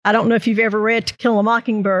I don't know if you've ever read To Kill a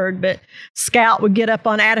Mockingbird, but Scout would get up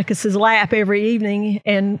on Atticus's lap every evening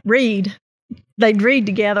and read. They'd read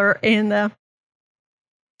together. And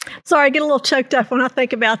sorry, I get a little choked up when I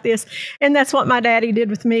think about this. And that's what my daddy did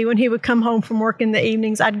with me when he would come home from work in the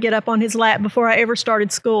evenings. I'd get up on his lap before I ever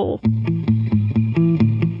started school.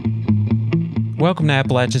 Welcome to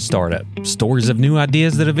Appalachia Startup, stories of new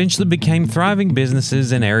ideas that eventually became thriving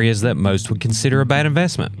businesses in areas that most would consider a bad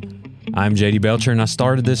investment. I'm JD Belcher, and I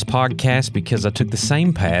started this podcast because I took the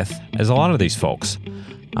same path as a lot of these folks.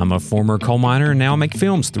 I'm a former coal miner and now make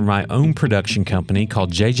films through my own production company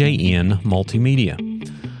called JJN Multimedia.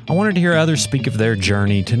 I wanted to hear others speak of their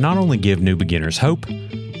journey to not only give new beginners hope,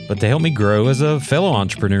 but to help me grow as a fellow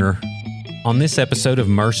entrepreneur. On this episode of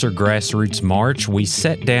Mercer Grassroots March, we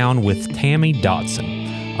sat down with Tammy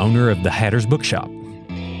Dotson, owner of the Hatter's Bookshop.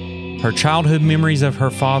 Her childhood memories of her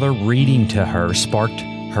father reading to her sparked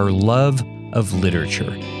her love of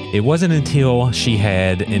literature. It wasn't until she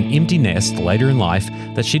had an empty nest later in life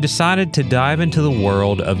that she decided to dive into the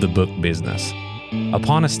world of the book business.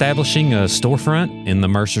 Upon establishing a storefront in the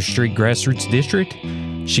Mercer Street Grassroots District,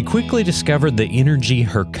 she quickly discovered the energy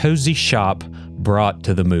her cozy shop brought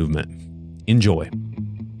to the movement. Enjoy.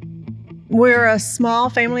 We're a small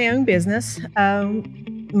family-owned business.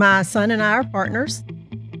 My son and I are partners.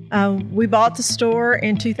 We bought the store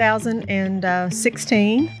in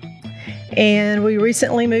 2016, and we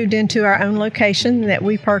recently moved into our own location that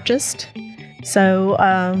we purchased. So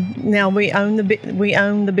now we own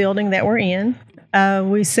the building that we're in.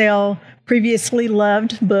 We sell previously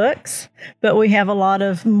loved books, but we have a lot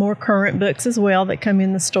of more current books as well that come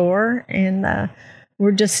in the store, and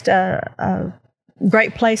we're just a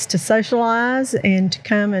great place to socialize and to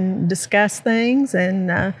come and discuss things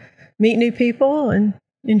and meet new people and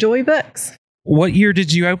enjoy books. What year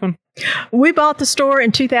did you open? We bought the store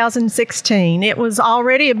in 2016. It was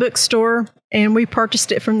already a bookstore, and we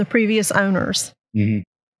purchased it from the previous owners. Mm-hmm.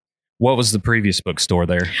 What was the previous bookstore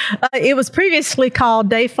there? It was previously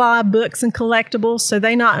called Dayfly Books and Collectibles. So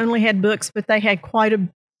they not only had books, but they had quite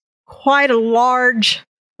a large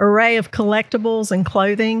array of collectibles and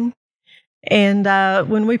clothing. And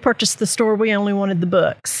when we purchased the store, we only wanted the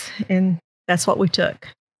books, and that's what we took.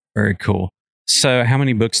 Very cool. So how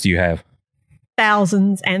many books do you have?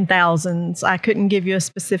 Thousands and thousands. I couldn't give you a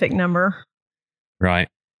specific number. Right.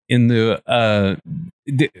 In the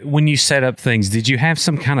when you set up things, did you have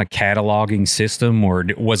some kind of cataloging system, or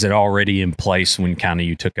was it already in place when kind of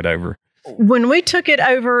you took it over? When we took it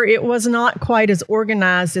over, it was not quite as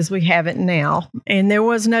organized as we have it now, and there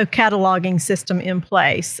was no cataloging system in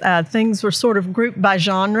place. Things were sort of grouped by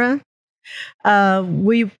genre.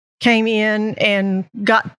 We came in and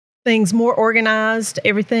got things more organized.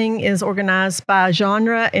 Everything is organized by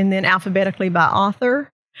genre and then alphabetically by author.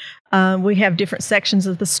 We have different sections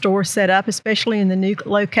of the store set up, especially in the new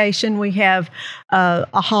location. We have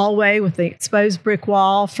a hallway with the exposed brick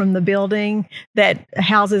wall from the building that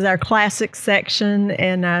houses our classics section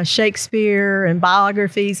and Shakespeare and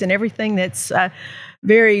biographies and everything that's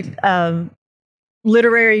very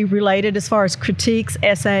literary related as far as critiques,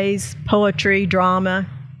 essays, poetry, drama.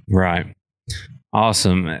 Right.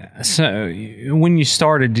 Awesome. So when you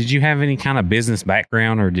started, did you have any kind of business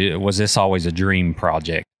background, or was this always a dream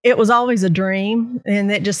project? It was always a dream,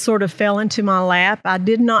 and it just sort of fell into my lap. I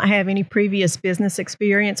did not have any previous business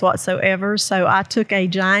experience whatsoever, so I took a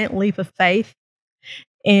giant leap of faith,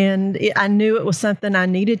 and I knew it was something I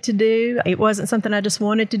needed to do. It wasn't something I just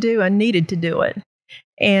wanted to do. I needed to do it,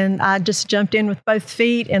 and I just jumped in with both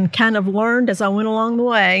feet and kind of learned as I went along the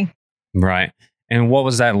way. Right. And what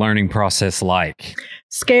was that learning process like?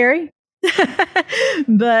 Scary.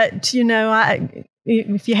 But,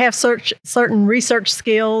 if you have certain research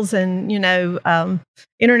skills and,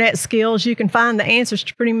 internet skills, you can find the answers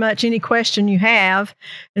to pretty much any question you have.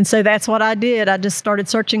 And so that's what I did. I just started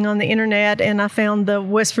searching on the internet, and I found the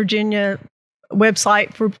West Virginia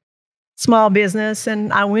website for small business.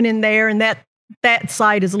 And I went in there, and that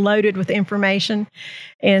site is loaded with information,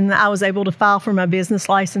 and I was able to file for my business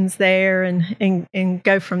license there and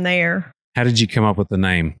go from there. How did you come up with the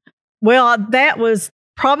name? Well, that was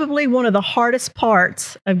probably one of the hardest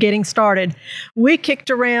parts of getting started. We kicked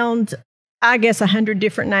around, I guess, 100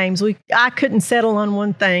 different names. I couldn't settle on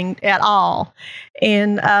one thing at all.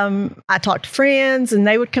 And I talked to friends, and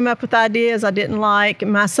they would come up with ideas I didn't like.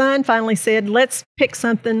 And my son finally said, let's pick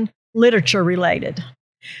something literature related.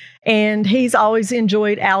 And he's always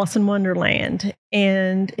enjoyed Alice in Wonderland.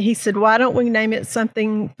 And he said, why don't we name it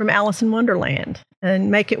something from Alice in Wonderland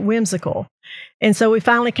and make it whimsical? And so we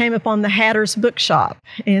finally came upon the Hatters Bookshop.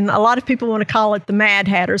 And a lot of people want to call it the Mad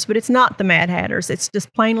Hatters, but it's not the Mad Hatters. It's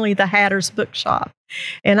just plainly the Hatters Bookshop.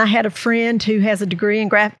 And I had a friend who has a degree in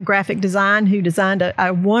graphic design who designed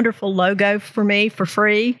a wonderful logo for me for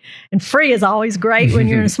free. And free is always great when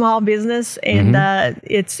you're in a small business. And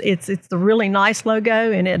it's a really nice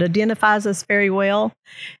logo, and it identifies us very well.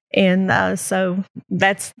 And so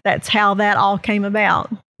that's how that all came about.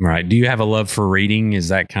 Right. Do you have a love for reading? Is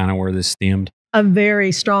that kind of where this stemmed? A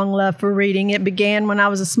very strong love for reading. It began when I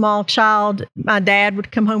was a small child. My dad would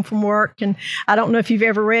come home from work, and I don't know if you've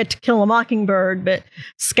ever read To Kill a Mockingbird, but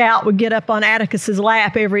Scout would get up on Atticus's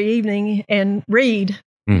lap every evening and read.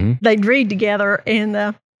 They'd read together,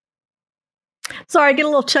 and sorry, I get a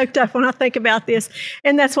little choked up when I think about this.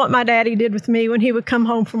 And that's what my daddy did with me. When he would come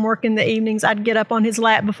home from work in the evenings, I'd get up on his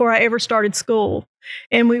lap before I ever started school,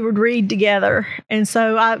 and we would read together. And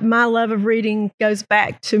so my love of reading goes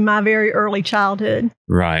back to my very early childhood.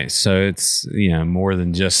 Right. So it's, more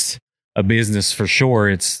than just a business for sure.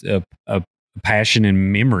 It's a passion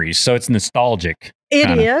and memories. So it's nostalgic. It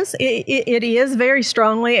is. It is very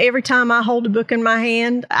strongly. Every time I hold a book in my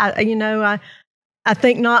hand, I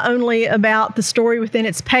think not only about the story within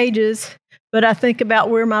its pages, but I think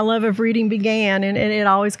about where my love of reading began, and it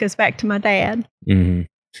always goes back to my dad. Mm-hmm.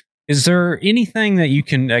 Is there anything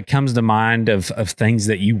that comes to mind of things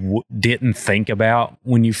that you didn't think about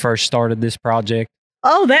when you first started this project?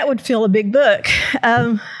 Oh, that would fill a big book.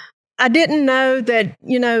 I didn't know that,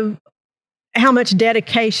 how much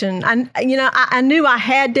dedication. I knew I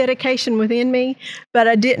had dedication within me, but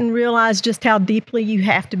I didn't realize just how deeply you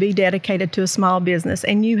have to be dedicated to a small business.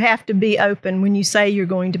 And you have to be open when you say you're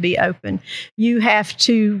going to be open. You have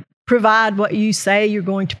to provide what you say you're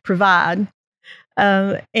going to provide.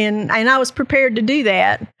 And I was prepared to do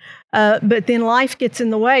that. But then life gets in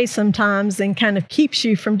the way sometimes and kind of keeps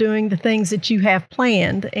you from doing the things that you have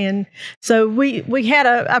planned. And so we had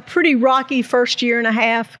a pretty rocky first year and a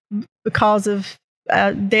half because of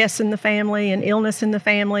deaths in the family and illness in the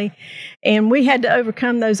family. And we had to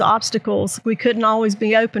overcome those obstacles. We couldn't always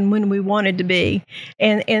be open when we wanted to be.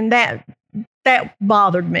 And that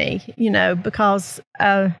bothered me, because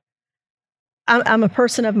I'm a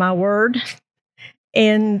person of my word.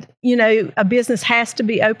 And, a business has to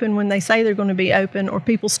be open when they say they're going to be open, or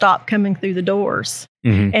people stop coming through the doors.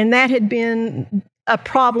 And that had been a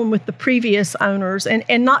problem with the previous owners.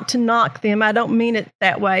 And not to knock them, I don't mean it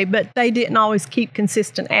that way, but they didn't always keep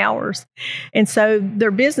consistent hours. And so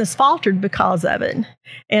their business faltered because of it.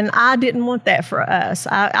 And I didn't want that for us.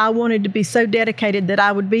 I wanted to be so dedicated that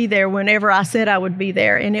I would be there whenever I said I would be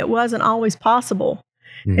there. And it wasn't always possible.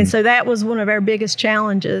 And so that was one of our biggest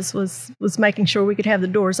challenges was making sure we could have the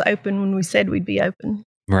doors open when we said we'd be open.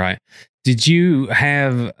 Right. Did you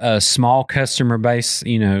have a small customer base,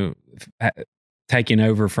 taking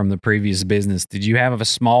over from the previous business? Did you have a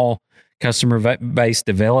small customer base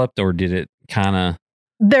developed, or did it kind of?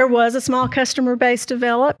 There was a small customer base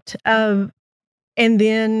developed, and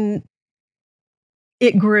then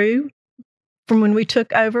it grew. From when we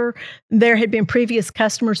took over, there had been previous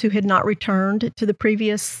customers who had not returned to the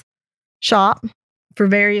previous shop for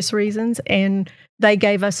various reasons, and they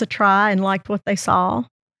gave us a try and liked what they saw.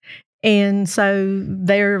 And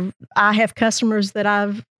so I have customers that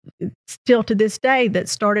I've still to this day that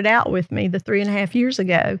started out with me the 3.5 years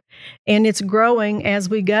ago, and it's growing as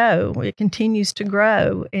we go. It continues to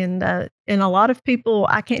grow, and a lot of people,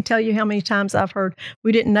 I can't tell you how many times I've heard,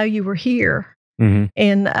 "We didn't know you were here,"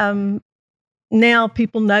 and now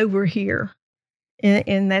people know we're here,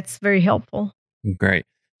 and that's very helpful. Great.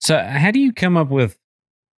 So how do you come up with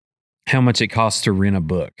how much it costs to rent a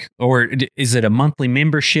book? Or is it a monthly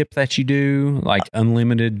membership that you do, like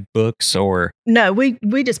unlimited books? Or no, we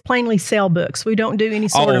just plainly sell books. We don't do any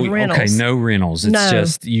sort of rentals. Okay, no rentals. It's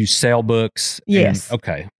just you sell books. Yes.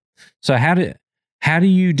 Okay. So how do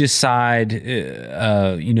you decide,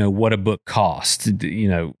 what a book costs?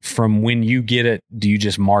 From when you get it, do you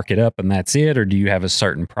just mark it up and that's it? Or do you have a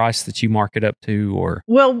certain price that you mark it up to? Or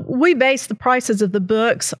well, we base the prices of the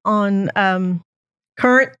books on the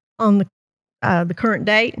current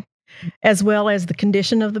date, as well as the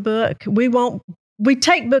condition of the book. We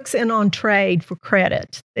take books in on trade for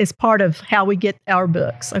credit as part of how we get our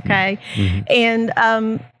books. Okay.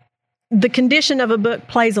 And, the condition of a book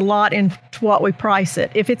plays a lot into what we price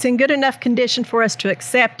it. If it's in good enough condition for us to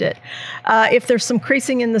accept it, if there's some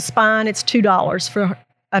creasing in the spine, it's $2 for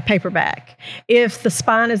a paperback. If the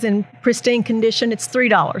spine is in pristine condition, it's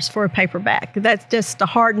 $3 for a paperback. That's just a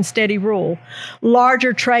hard and steady rule.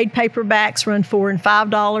 Larger trade paperbacks run $4 and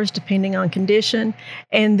 $5 depending on condition,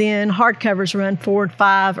 and then hardcovers run $4 and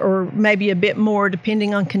 $5, or maybe a bit more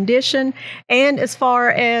depending on condition. And as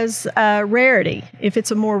far as rarity, if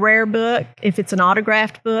it's a more rare book, if it's an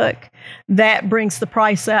autographed book, that brings the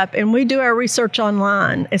price up. And we do our research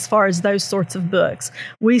online as far as those sorts of books.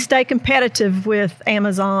 We stay competitive with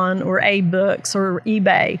Amazon or A-Books or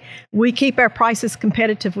eBay. We keep our prices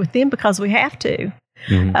competitive with them because we have to.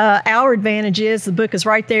 Mm-hmm. Our advantage is the book is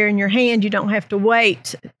right there in your hand. You don't have to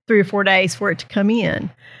wait 3 or 4 days for it to come in.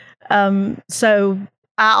 So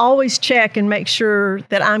I always check and make sure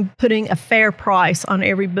that I'm putting a fair price on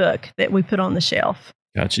every book that we put on the shelf.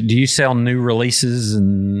 Gotcha. Do you sell new releases?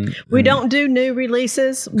 We don't do new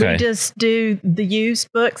releases. Okay. We just do the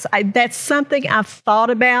used books. That's something I've thought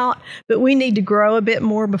about, but we need to grow a bit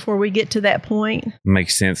more before we get to that point.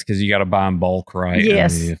 Makes sense because you got to buy in bulk, right?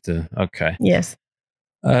 Yes. You have to. Okay. Yes.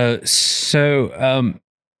 So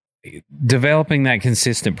developing that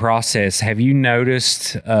consistent process, have you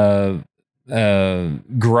noticed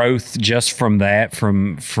growth just from that,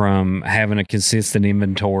 from having a consistent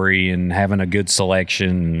inventory and having a good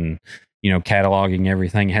selection, cataloging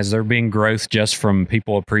everything? Has there been growth just from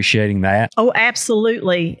people appreciating that? Oh,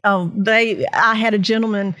 absolutely. I had a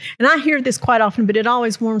gentleman, and I hear this quite often, but it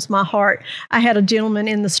always warms my heart. I had a gentleman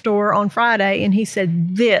in the store on Friday, and he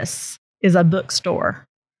said, "This is a bookstore."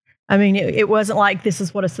 I mean, it wasn't like this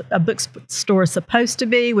is what a bookstore is supposed to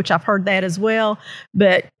be, which I've heard that as well,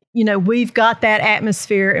 but we've got that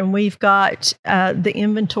atmosphere, and we've got the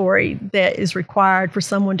inventory that is required for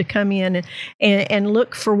someone to come in and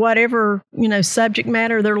look for whatever, subject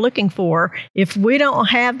matter they're looking for. If we don't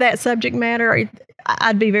have that subject matter,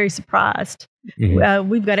 I'd be very surprised. Mm-hmm.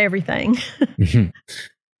 We've got everything.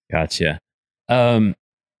 Gotcha.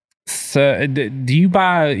 So do you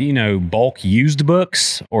buy, bulk used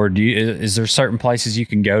books, or is there certain places you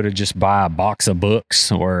can go to just buy a box of books,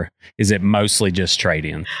 or is it mostly just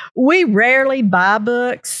trade-in? We rarely buy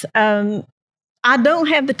books. I don't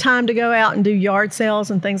have the time to go out and do yard sales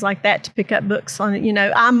and things like that to pick up books on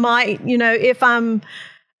it. I might, if I'm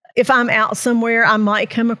out somewhere, I might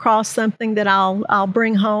come across something that I'll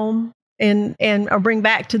bring home and or bring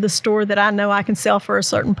back to the store that I know I can sell for a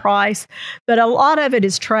certain price. But a lot of it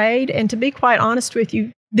is trade. And to be quite honest with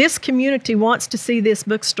you, this community wants to see this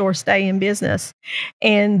bookstore stay in business.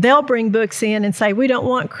 And they'll bring books in and say, "We don't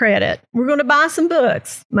want credit. We're going to buy some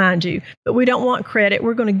books, mind you, but we don't want credit.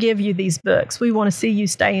 We're going to give you these books. We want to see you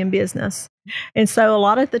stay in business." And so a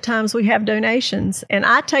lot of the times we have donations, and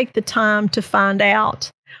I take the time to find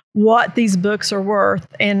out what these books are worth.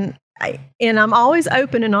 And I'm always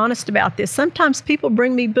open and honest about this. Sometimes people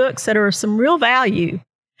bring me books that are of some real value,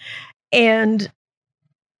 and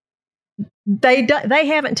they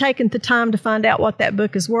haven't taken the time to find out what that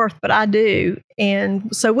book is worth, but I do. And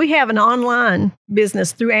so we have an online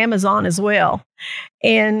business through Amazon as well.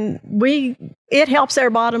 And it helps our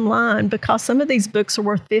bottom line because some of these books are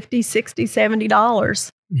worth $50, $60, $70.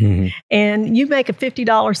 Mm-hmm. And you make a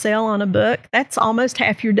 $50 sale on a book, that's almost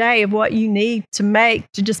half your day of what you need to make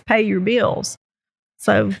to just pay your bills.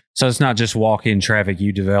 So it's not just walk-in traffic.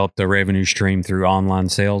 You developed a revenue stream through online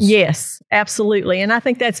sales? Yes, absolutely. And I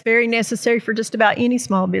think that's very necessary for just about any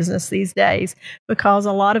small business these days, because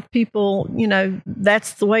a lot of people,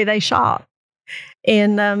 that's the way they shop.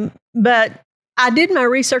 And but I did my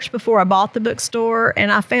research before I bought the bookstore,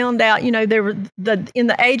 and I found out, there were in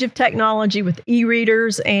the age of technology with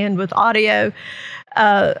e-readers and with audio,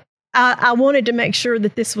 I wanted to make sure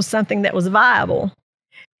that this was something that was viable.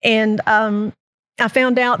 And I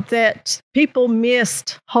found out that people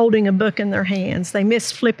missed holding a book in their hands. They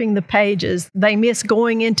missed flipping the pages. They missed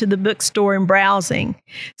going into the bookstore and browsing.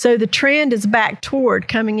 So the trend is back toward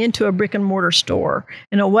coming into a brick and mortar store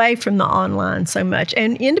and away from the online so much.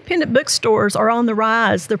 And independent bookstores are on the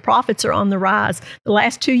rise. Their profits are on the rise. The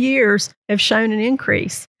last 2 years have shown an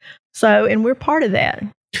increase. So, and we're part of that.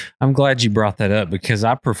 I'm glad you brought that up, because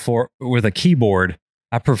with a keyboard,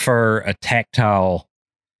 I prefer a tactile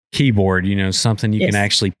keyboard, something you can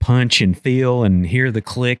actually punch and feel and hear the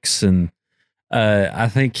clicks. And I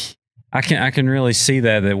think I can really see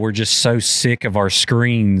that we're just so sick of our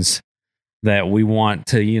screens that we want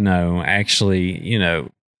to, actually,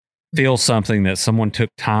 feel something that someone took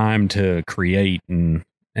time to create and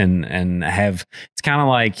have. It's kind of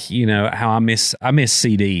like, how I miss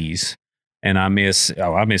CDs, and I miss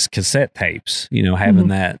cassette tapes, having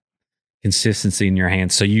that consistency in your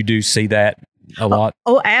hands. So you do see that a lot?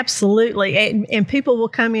 Oh, absolutely. And people will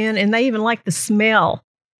come in and they even like the smell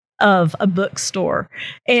of a bookstore.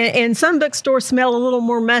 And some bookstores smell a little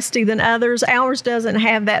more musty than others. Ours doesn't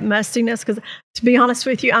have that mustiness because, to be honest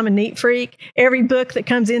with you, I'm a neat freak. Every book that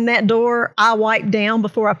comes in that door, I wipe down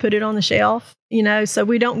before I put it on the shelf. So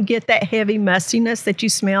we don't get that heavy mustiness that you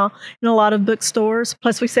smell in a lot of bookstores.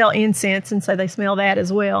 Plus, we sell incense, and so they smell that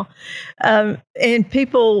as well. And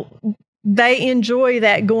people, they enjoy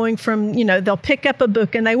that, going from, they'll pick up a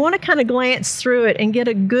book and they want to kind of glance through it and get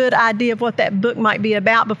a good idea of what that book might be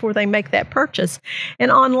about before they make that purchase.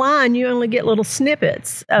 And online, you only get little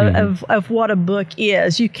snippets of what a book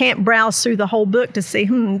is. You can't browse through the whole book to see,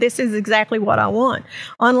 this is exactly what I want.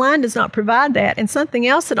 Online does not provide that. And something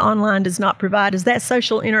else that online does not provide is that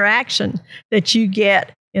social interaction that you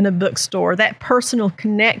get in a bookstore, that personal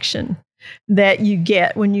connection that you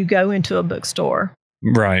get when you go into a bookstore.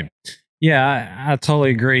 Right. Yeah, I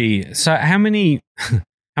totally agree. So how many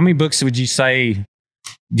books would you say,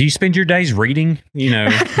 do you spend your days reading?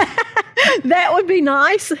 That would be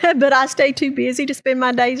nice, but I stay too busy to spend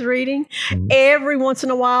my days reading. Mm-hmm. Every once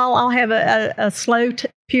in a while, I'll have a slow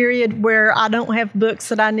period where I don't have books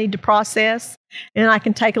that I need to process, and I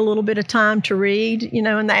can take a little bit of time to read, in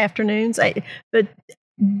the afternoons. But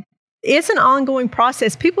it's an ongoing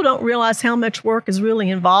process. People don't realize how much work is really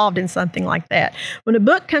involved in something like that. When a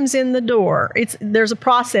book comes in the door, there's a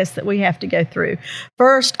process that we have to go through.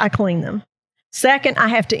 First, I clean them. Second, I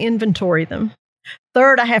have to inventory them.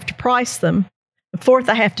 Third, I have to price them. Fourth,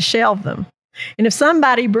 I have to shelve them. And if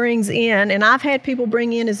somebody brings in, and I've had people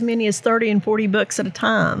bring in as many as 30 and 40 books at a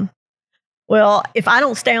time, well, if I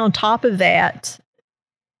don't stay on top of that,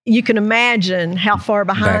 you can imagine how far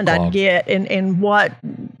behind I'd get and what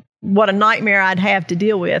a nightmare I'd have to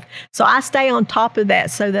deal with. So I stay on top of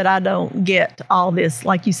that so that I don't get all this,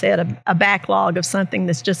 like you said, a backlog of something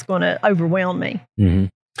that's just going to overwhelm me. Mm-hmm.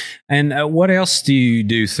 And what else do you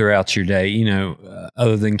do throughout your day,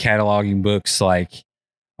 other than cataloging books? Like,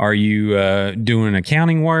 are you doing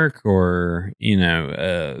accounting work, or,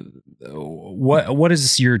 what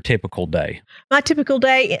is your typical day? My typical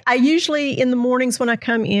day, I usually, in the mornings when I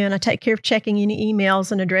come in, I take care of checking any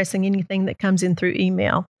emails and addressing anything that comes in through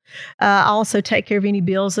email. I also take care of any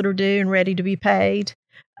bills that are due and ready to be paid.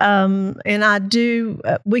 And I do,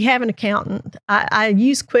 we have an accountant. I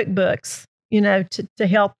use QuickBooks, to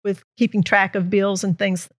help with keeping track of bills and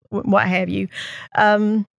things, what have you.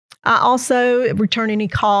 I also return any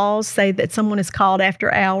calls, say that someone is called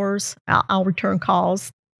after hours. I'll return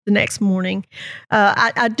calls the next morning.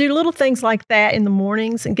 I do little things like that in the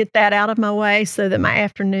mornings and get that out of my way so that my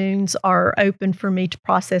afternoons are open for me to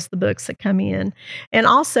process the books that come in. And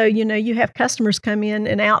also, you have customers come in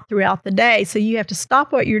and out throughout the day, so you have to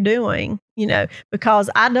stop what you're doing, because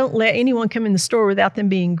I don't let anyone come in the store without them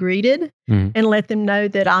being greeted and let them know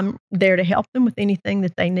that I'm there to help them with anything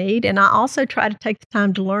that they need. And I also try to take the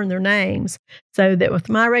time to learn their names so that with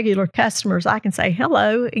my regular customers, I can say,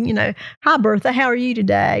 hello, hi, Bertha, how are you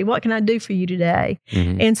today? What can I do for you today?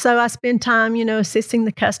 Mm-hmm. And so I spend time, assisting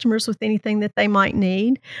the customers with anything that they might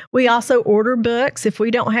need. We also order books. If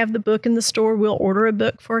we don't have the book in the store, we'll order a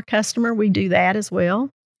book for a customer. We do that as well.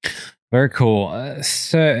 Very cool.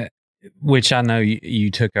 Which I know you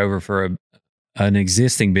took over for an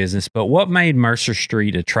existing business, but what made Mercer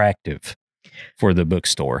Street attractive for the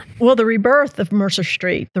bookstore? Well, the rebirth of Mercer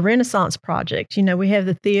Street, the Renaissance Project. We have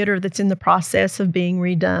the theater that's in the process of being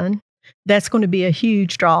redone. That's going to be a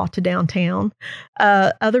huge draw to downtown.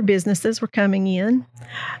 Other businesses were coming in.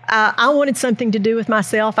 I wanted something to do with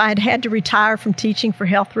myself. I had to retire from teaching for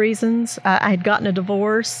health reasons. I had gotten a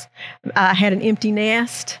divorce. I had an empty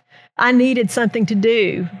nest. I needed something to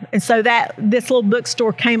do. And so this little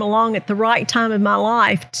bookstore came along at the right time of my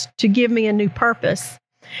life to give me a new purpose.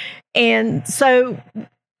 And so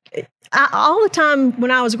all the time when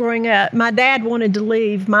I was growing up, my dad wanted to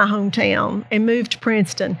leave my hometown and move to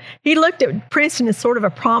Princeton. He looked at Princeton as sort of a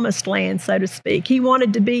promised land, so to speak. He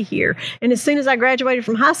wanted to be here. And as soon as I graduated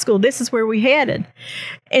from high school, this is where we headed.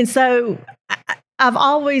 And so I've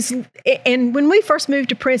always, and when we first moved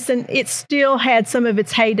to Princeton, it still had some of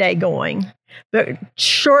its heyday going. But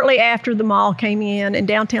shortly after the mall came in and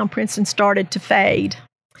downtown Princeton started to fade.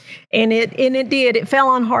 And it did. It fell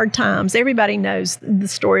on hard times. Everybody knows the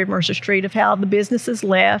story of Mercer Street, of how the businesses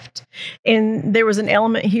left. And there was an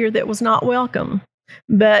element here that was not welcome.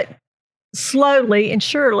 But slowly and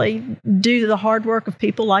surely, due to the hard work of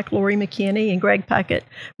people like Lori McKinney and Greg Puckett,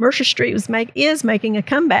 Mercer Street is making a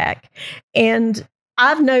comeback. And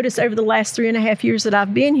I've noticed over the last 3.5 years that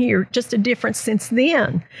I've been here, just a difference since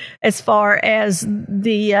then, as far as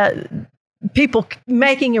the people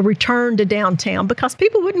making a return to downtown, because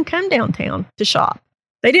people wouldn't come downtown to shop.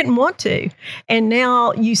 They didn't want to. And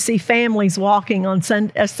now you see families walking on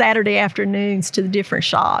Saturday afternoons to the different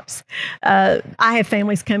shops. I have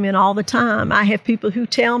families come in all the time. I have people who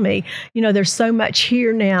tell me, there's so much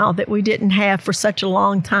here now that we didn't have for such a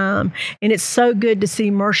long time. And it's so good to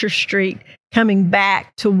see Mercer Street coming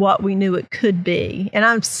back to what we knew it could be. And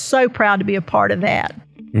I'm so proud to be a part of that.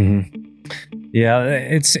 Mm-hmm. Yeah,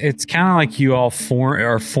 it's kind of like you all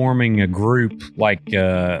are forming a group, like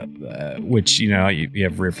which you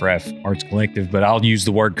have Riff Raff Arts Collective, but I'll use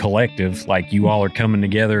the word collective. Like you all are coming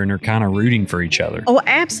together and are kind of rooting for each other. Oh,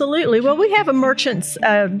 absolutely. Well, we have a merchants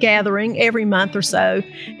gathering every month or so,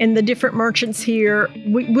 and the different merchants here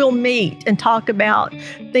we'll meet and talk about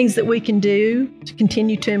things that we can do to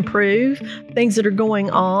continue to improve, things that are going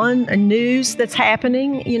on, news that's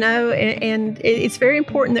happening. And it's very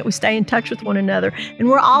important that we stay in touch with one another, and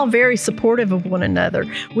we're all very supportive of one another.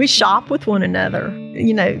 We shop with one another,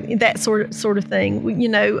 that sort of thing.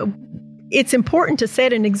 It's important to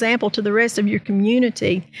set an example to the rest of your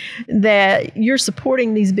community that you're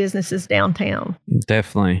supporting these businesses downtown.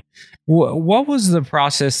 Definitely. What was the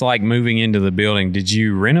process like moving into the building? Did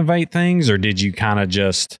you renovate things, or did you kind of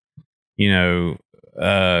just, clean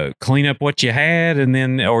up what you had, and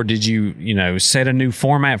then, or did you, set a new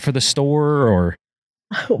format for the store, or?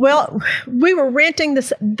 Well, we were renting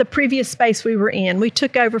the previous space we were in. We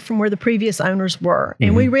took over from where the previous owners were,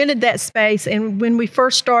 and we rented that space. And when we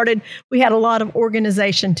first started, we had a lot of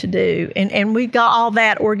organization to do, and we got all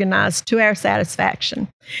that organized to our satisfaction.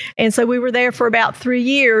 And so we were there for about 3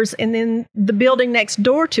 years, and then the building next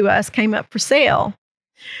door to us came up for sale.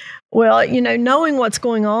 Well, knowing what's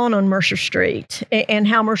going on Mercer Street and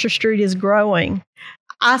how Mercer Street is growing,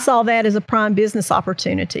 I saw that as a prime business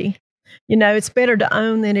opportunity. It's better to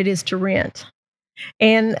own than it is to rent.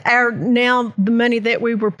 And now the money that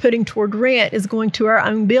we were putting toward rent is going to our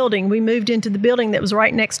own building. We moved into the building that was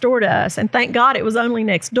right next door to us. And thank God it was only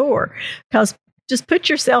next door, because just put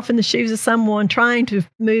yourself in the shoes of someone trying to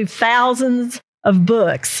move thousands of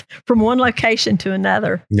books from one location to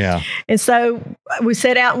another. Yeah. And so we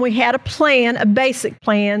set out and we had a basic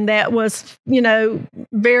plan that was,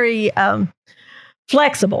 very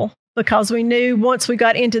flexible, because we knew once we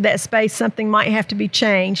got into that space, something might have to be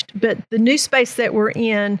changed. But the new space that we're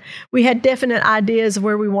in, we had definite ideas of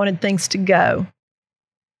where we wanted things to go.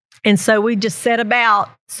 And so we just set about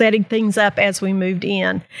setting things up as we moved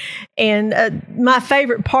in. And my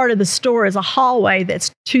favorite part of the store is a hallway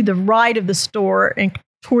that's to the right of the store and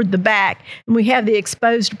toward the back. And we have the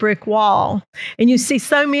exposed brick wall. And you see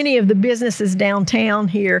so many of the businesses downtown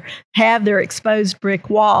here have their exposed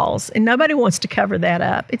brick walls. And nobody wants to cover that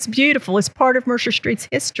up. It's beautiful. It's part of Mercer Street's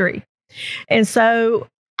history. And so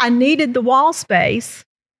I needed the wall space,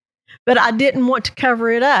 but I didn't want to cover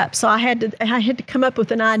it up. So I had to come up with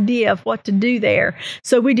an idea of what to do there.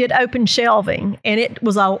 So we did open shelving, and it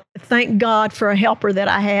was thank God for a helper that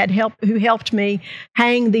I had who helped me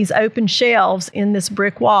hang these open shelves in this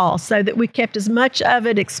brick wall so that we kept as much of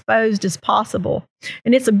it exposed as possible.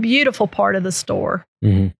 And it's a beautiful part of the store.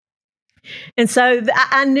 Mm-hmm. And so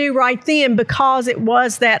I knew right then, because it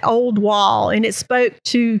was that old wall and it spoke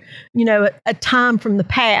to, a time from the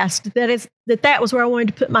past, that was where I wanted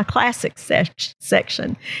to put my classics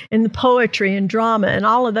section, and the poetry and drama and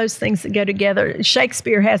all of those things that go together.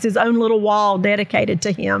 Shakespeare has his own little wall dedicated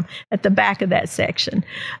to him at the back of that section.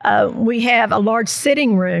 We have a large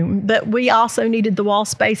sitting room, but we also needed the wall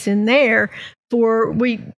space in there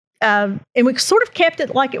and we sort of kept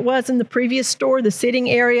it like it was in the previous store. The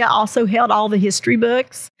sitting area also held all the history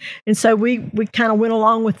books. And so we kind of went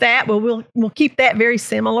along with that. Well, we'll keep that very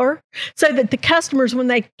similar so that the customers, when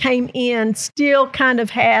they came in, still kind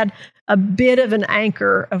of had a bit of an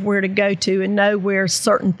anchor of where to go to and know where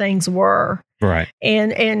certain things were. Right.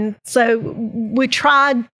 And so we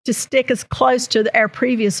tried to stick as close to our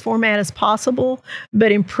previous format as possible,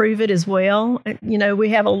 but improve it as well. We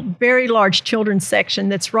have a very large children's section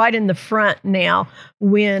that's right in the front now.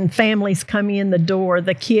 When families come in the door,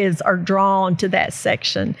 the kids are drawn to that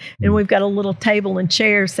section. And we've got a little table and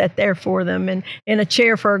chair set there for them, and a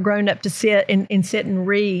chair for a grown-up to sit and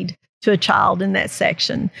read to a child in that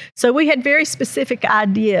section. So we had very specific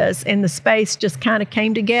ideas, and the space just kind of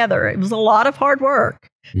came together. It was a lot of hard work,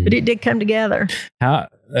 but it did come together.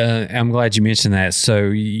 I'm glad you mentioned that. So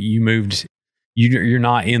you moved, you're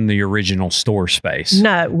not in the original store space.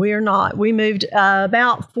 No, we're not. We moved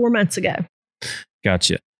about 4 months ago.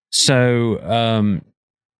 Gotcha. So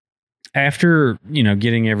after,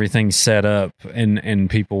 getting everything set up and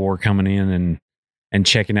people were coming in and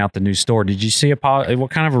checking out the new store, did you see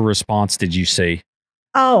what kind of a response did you see?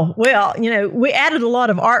 Oh, well, we added a lot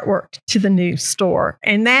of artwork to the new store.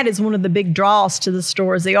 And that is one of the big draws to the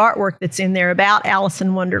store is the artwork that's in there about Alice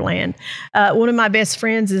in Wonderland. One of my best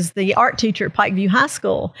friends is the art teacher at Pikeview High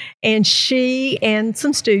School. And she and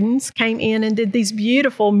some students came in and did these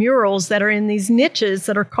beautiful murals that are in these niches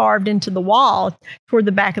that are carved into the wall toward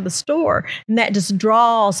the back of the store. And that just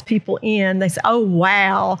draws people in. They say, oh,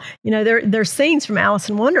 wow. They're scenes from Alice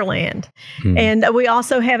in Wonderland. And we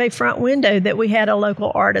also have a front window that we had a local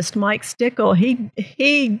artist, Mike Stickle.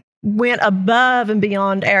 He went above and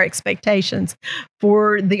beyond our expectations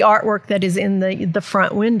for the artwork that is in the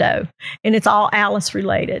front window, and it's all Alice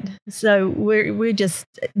related. So we just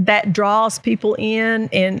that draws people in,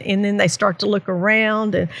 and then they start to look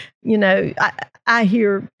around, and I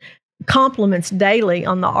hear compliments daily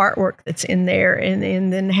on the artwork that's in there,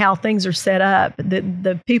 and then how things are set up.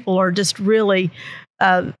 The people are just really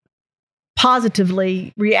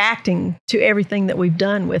positively reacting to everything that we've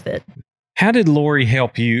done with it. How did Lori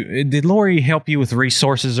help you? Did Lori help you with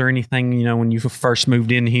resources or anything, when you first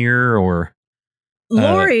moved in here? Or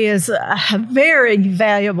Lori is a very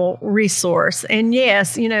valuable resource. And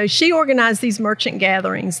yes, she organized these merchant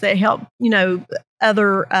gatherings that help,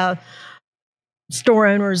 other store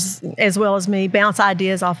owners as well as me bounce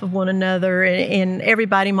ideas off of one another, and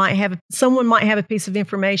everybody someone might have a piece of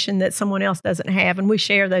information that someone else doesn't have, and we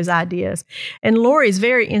share those ideas. And Lori's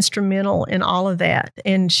very instrumental in all of that,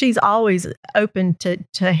 and she's always open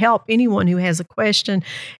to help anyone who has a question.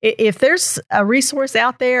 If there's a resource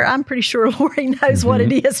out there, I'm pretty sure Lori knows what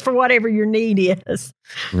it is for whatever your need is.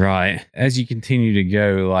 Right. As you continue to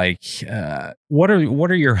go, what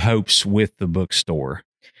are your hopes with the bookstore?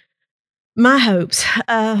 My hopes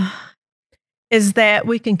is that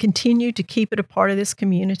we can continue to keep it a part of this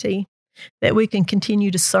community, that we can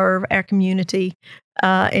continue to serve our community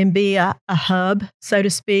and be a hub, so to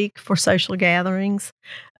speak, for social gatherings,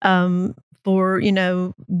 for,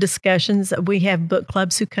 discussions. We have book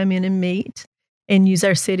clubs who come in and meet and use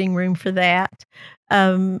our sitting room for that.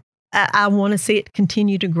 I want to see it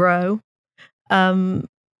continue to grow. I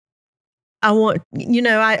want,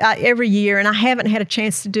 every year, and I haven't had a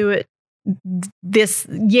chance to do it this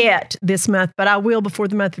month, but I will before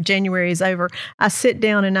the month of January is over. I sit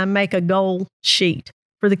down and I make a goal sheet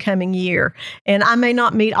for the coming year. And I may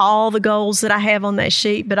not meet all the goals that I have on that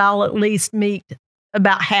sheet, but I'll at least meet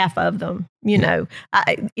about half of them.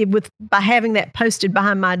 By having that posted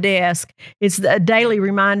behind my desk, it's a daily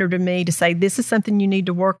reminder to me to say, this is something you need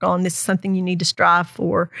to work on. This is something you need to strive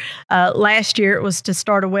for. Last year, it was to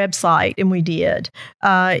start a website, and we did.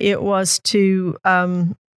 It was to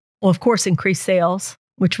of course, increase sales,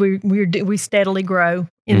 which we steadily grow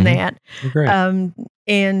in that. Great.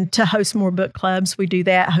 And to host more book clubs, we do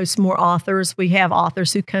that. Host more authors. We have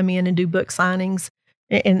authors who come in and do book signings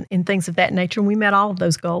and things of that nature. And we met all of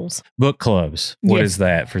those goals. Book clubs. What is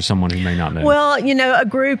that for someone who may not know? Well, a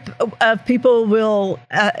group of people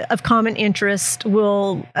of common interest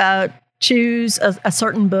will choose a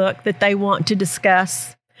certain book that they want to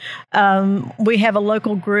discuss. We have a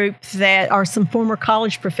local group that are some former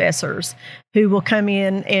college professors who will come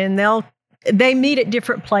in, and they meet at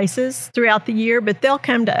different places throughout the year, but they'll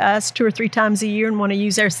come to us 2 or 3 times a year and want to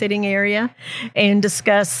use our sitting area and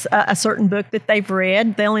discuss a certain book that they've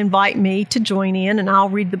read. They'll invite me to join in, and I'll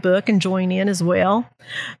read the book and join in as well.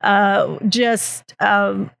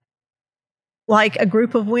 Like a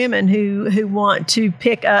group of women who want to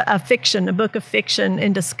pick a book of fiction,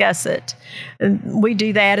 and discuss it. And we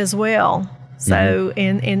do that as well. So,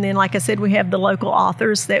 and then, like I said, we have the local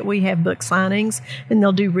authors that we have book signings, and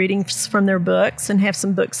they'll do readings from their books and have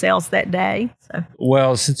some book sales that day. So.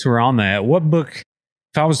 Well, since we're on that, what book,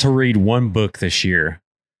 if I was to read one book this year,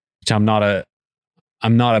 which I'm not a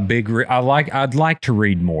big, I'd like to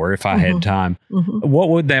read more if I had time. What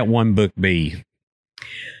would that one book be?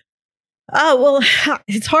 Oh, well,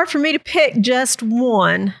 it's hard for me to pick just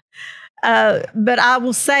one. But I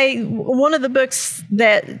will say one of the books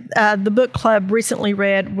that the book club recently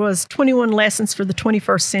read was 21 Lessons for the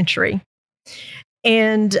 21st Century.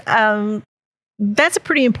 And that's a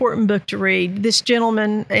pretty important book to read. This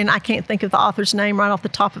gentleman, and I can't think of the author's name right off the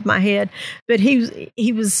top of my head, but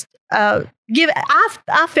he was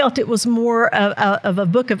I felt it was more of a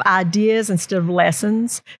book of ideas instead of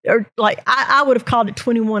lessons. Or like I would have called it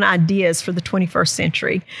 21 Ideas for the 21st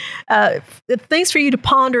Century. Things for you to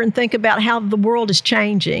ponder and think about how the world is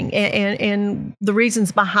changing, and the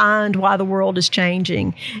reasons behind why the world is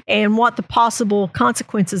changing, and what the possible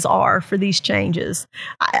consequences are for these changes.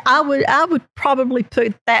 I would probably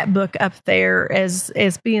put that book up there as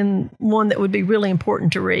being one that would be really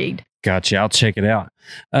important to read. Gotcha. I'll check it out.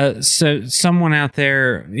 So someone out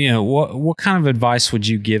there, what kind of advice would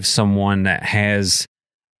you give someone that has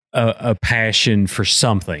a passion for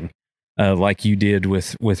something, like you did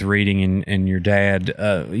with reading and your dad?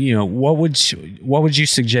 What would you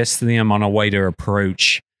suggest to them on a way to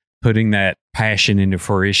approach putting that passion into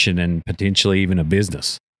fruition and potentially even a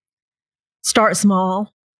business? Start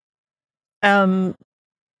small. Don't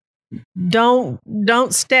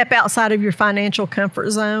step outside of your financial comfort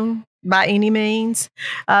zone by any means.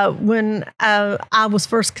 When I was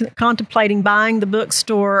first contemplating buying the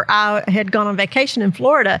bookstore, I had gone on vacation in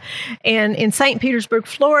Florida, and in St. Petersburg,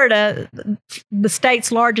 Florida, the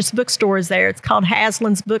state's largest bookstore is there. It's called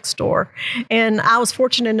Haslam's Bookstore, and I was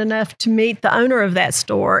fortunate enough to meet the owner of that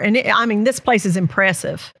store. And this place is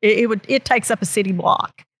impressive. It takes up a city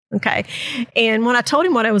block. Okay. And when I told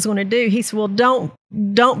him what I was going to do, he said, well,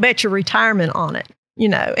 don't bet your retirement on it,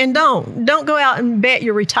 and don't go out and bet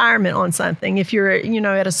your retirement on something if you're,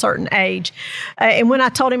 at a certain age. And when I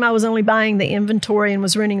told him I was only buying the inventory and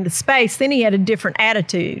was renting the space, then he had a different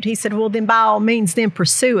attitude. He said, well, then by all means, then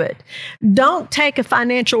pursue it. Don't take a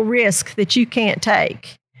financial risk that you can't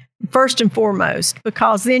take, first and foremost,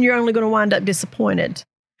 because then you're only going to wind up disappointed.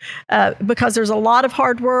 Because there's a lot of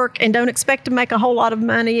hard work, and don't expect to make a whole lot of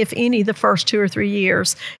money, if any, the first 2 or 3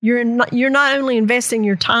 years. You're not only investing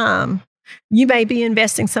your time, you may be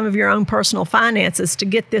investing some of your own personal finances to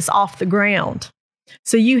get this off the ground.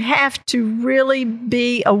 So you have to really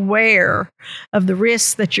be aware of the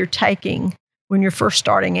risks that you're taking when you're first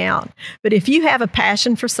starting out. But if you have a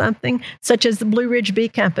passion for something, such as the Blue Ridge Bee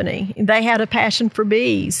Company, they had a passion for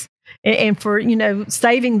bees. And for,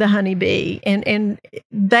 saving the honeybee. And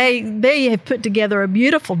they have put together a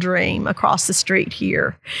beautiful dream across the street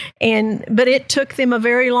here. But it took them a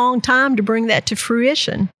very long time to bring that to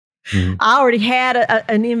fruition. Mm-hmm. I already had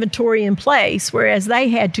an inventory in place, whereas they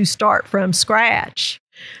had to start from scratch.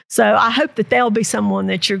 So I hope that they'll be someone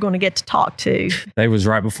that you're going to get to talk to. They was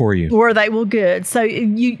right before you. Were they? Well, good. So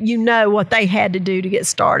you know what they had to do to get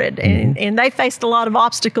started. Mm-hmm. And they faced a lot of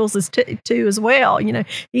obstacles too as well.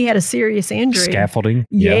 He had a serious injury. Scaffolding?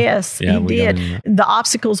 Yes, he did. The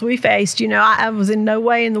obstacles we faced, I was in no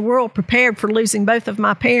way in the world prepared for losing both of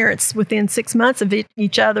my parents within 6 months of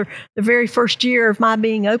each other the very first year of my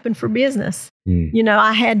being open for business.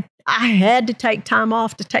 Mm. I had to take time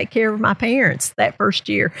off to take care of my parents that first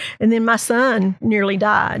year. And then my son nearly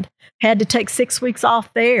died. Had to take 6 weeks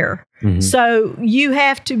off there. Mm-hmm. So you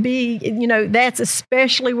have to be, that's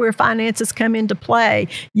especially where finances come into play.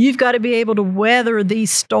 You've got to be able to weather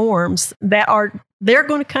these storms they're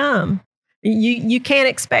going to come. You can't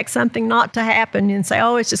expect something not to happen and say,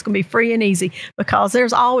 oh, it's just going to be free and easy, because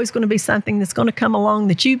there's always going to be something that's going to come along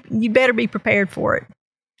that you better be prepared for it.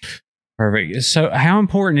 Perfect. So how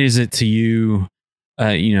important is it to you,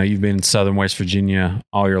 you've been in Southern West Virginia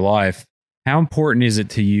all your life. How important is it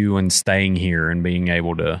to you in staying here and being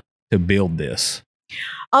able to build this?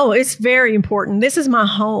 Oh, it's very important. This is my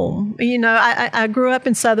home. I grew up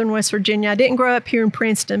in Southern West Virginia. I didn't grow up here in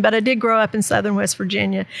Princeton, but I did grow up in Southern West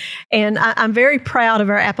Virginia. And I'm very proud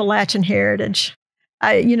of our Appalachian heritage.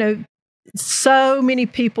 So many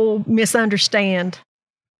people misunderstand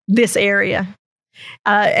this area.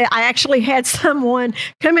 I actually had someone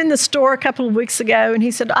come in the store a couple of weeks ago, and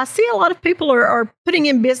he said, I see a lot of people are putting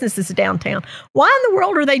in businesses downtown. Why in the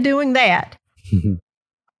world are they doing that?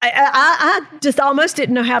 I just almost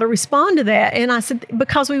didn't know how to respond to that. And I said,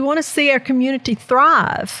 because we want to see our community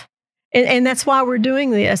thrive. And that's why we're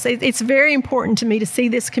doing this. It's very important to me to see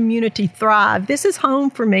this community thrive. This is home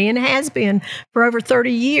for me and has been for over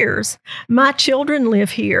 30 years. My children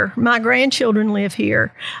live here. My grandchildren live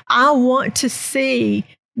here. I want to see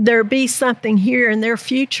there be something here in their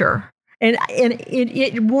future. And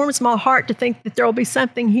it warms my heart to think that there will be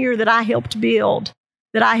something here that I helped build,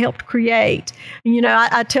 that I helped create.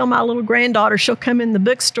 I tell my little granddaughter, she'll come in the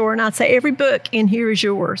bookstore and I'd say, every book in here is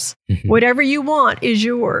yours. Mm-hmm. Whatever you want is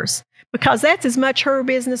yours. Because that's as much her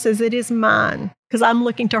business as it is mine, because I'm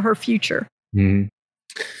looking to her future. Mm-hmm.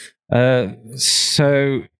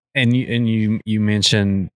 So, you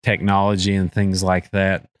mentioned technology and things like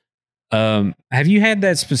that. Have you had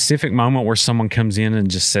that specific moment where someone comes in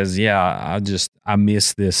and just says, yeah, I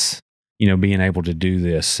miss this, being able to do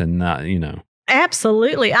this and not,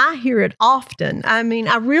 Absolutely. I hear it often. I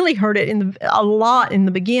really heard it a lot in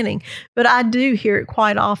the beginning, but I do hear it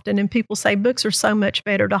quite often. And people say books are so much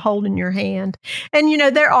better to hold in your hand. And,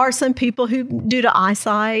 there are some people who, due to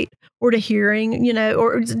eyesight or to hearing,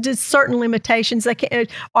 or just certain limitations. They can't,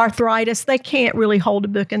 arthritis, they can't really hold a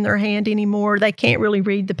book in their hand anymore. They can't really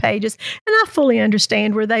read the pages. And I fully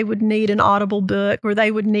understand where they would need an Audible book or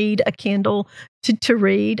they would need a Kindle to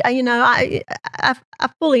read. I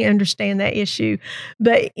fully understand that issue.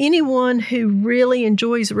 But anyone who really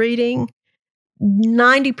enjoys reading,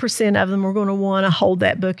 90% of them are going to want to hold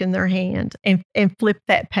that book in their hand and flip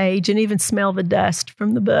that page and even smell the dust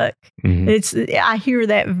from the book. Mm-hmm. I hear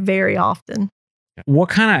that very often.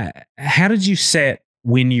 How did you set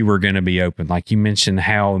when you were going to be open? Like you mentioned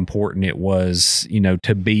how important it was,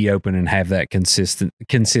 to be open and have that consistent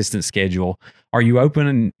schedule. Are you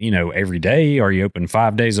open, every day? Are you open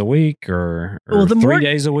 5 days a week or 3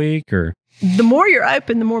 days a week or? The more you're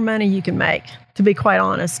open, the more money you can make, to be quite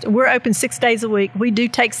honest. We're open 6 days a week. We do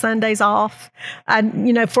take Sundays off.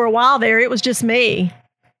 For a while there, it was just me.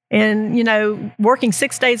 And, working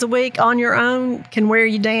 6 days a week on your own can wear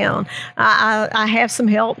you down. I have some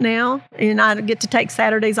help now, and I get to take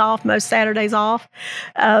Saturdays off, most Saturdays off.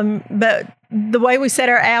 But the way we set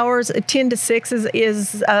our hours, 10 to 6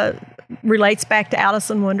 is relates back to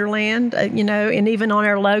Alice in Wonderland, and even on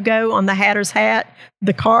our logo on the Hatter's hat,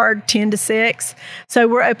 the card 10 to 6. So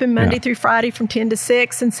we're open Monday through Friday from 10 to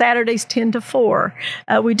 6 and Saturdays 10 to 4.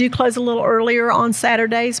 We do close a little earlier on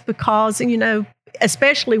Saturdays because,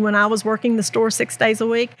 especially when I was working the store 6 days a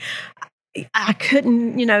week, I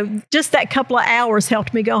couldn't, just that couple of hours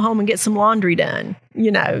helped me go home and get some laundry done,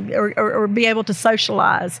 or be able to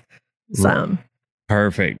socialize some.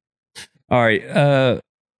 Perfect. All right.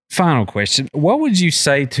 Final question. What would you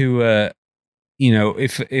say to,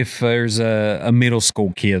 if there's a middle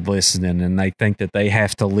school kid listening and they think that they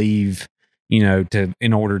have to leave, they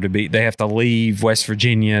have to leave West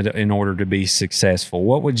Virginia in order to be successful?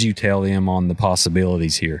 What would you tell them on the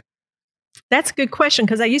possibilities here? That's a good question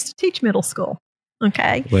because I used to teach middle school.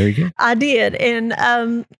 Okay. There you go. I did.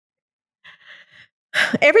 And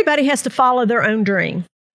everybody has to follow their own dream.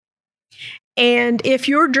 And if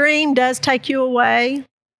your dream does take you away,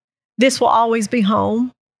 this will always be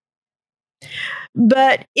home.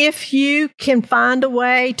 But if you can find a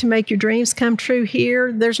way to make your dreams come true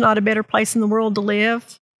here, there's not a better place in the world to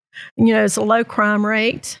live. It's a low crime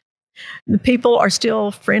rate. The people are still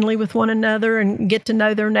friendly with one another and get to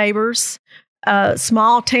know their neighbors.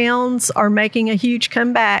 Small towns are making a huge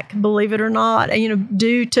comeback, believe it or not,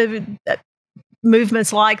 due to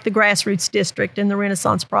movements like the Grassroots District and the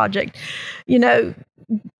Renaissance Project.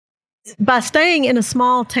 By staying in a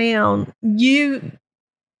small town, you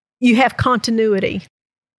have continuity.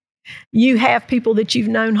 You have people that you've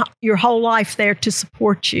known your whole life there to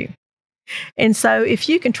support you. And so if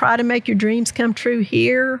you can try to make your dreams come true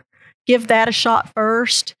here, give that a shot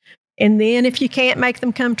first. And then if you can't make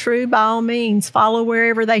them come true, by all means, follow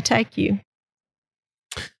wherever they take you.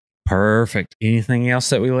 Perfect. Anything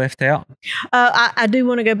else that we left out? I do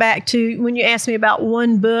want to go back to when you asked me about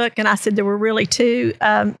one book, and I said there were really two.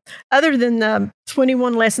 Other than the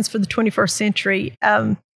 21 Lessons for the 21st Century,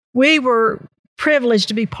 we were privileged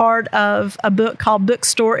to be part of a book called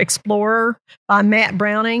Bookstore Explorer by Matt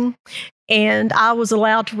Browning. And I was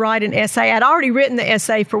allowed to write an essay. I'd already written the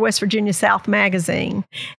essay for West Virginia South Magazine,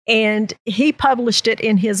 and he published it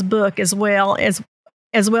in his book as well as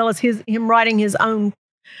him writing his own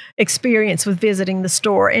experience with visiting the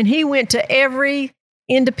store. And he went to every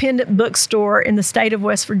independent bookstore in the state of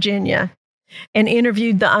West Virginia and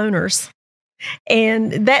interviewed the owners.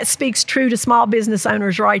 And that speaks true to small business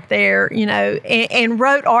owners right there, and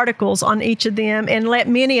wrote articles on each of them and let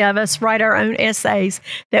many of us write our own essays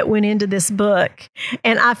that went into this book.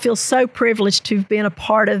 And I feel so privileged to have been a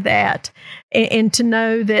part of that and to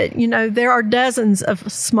know that, there are dozens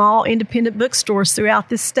of small independent bookstores throughout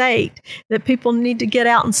this state that people need to get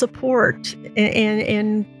out and support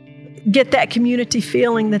and get that community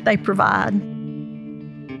feeling that they provide.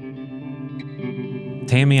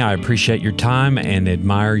 Tammy, I appreciate your time and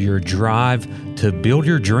admire your drive to build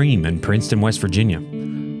your dream in Princeton, West Virginia.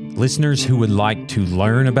 Listeners who would like to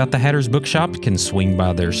learn about the Hatter's Bookshop can swing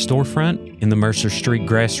by their storefront in the Mercer Street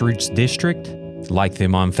Grassroots District, like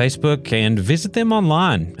them on Facebook, and visit them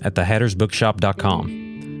online at thehattersbookshop.com.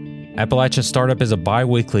 Appalachia Startup is a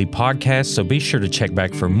bi-weekly podcast, so be sure to check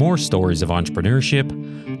back for more stories of entrepreneurship.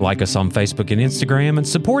 Like us on Facebook and Instagram, and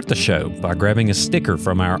support the show by grabbing a sticker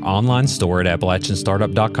from our online store at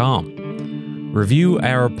AppalachianStartup.com. Review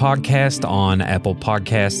our podcast on Apple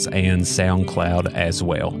Podcasts and SoundCloud as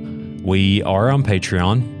well. We are on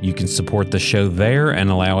Patreon. You can support the show there and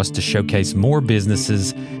allow us to showcase more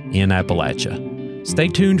businesses in Appalachia. Stay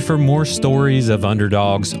tuned for more stories of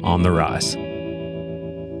underdogs on the rise.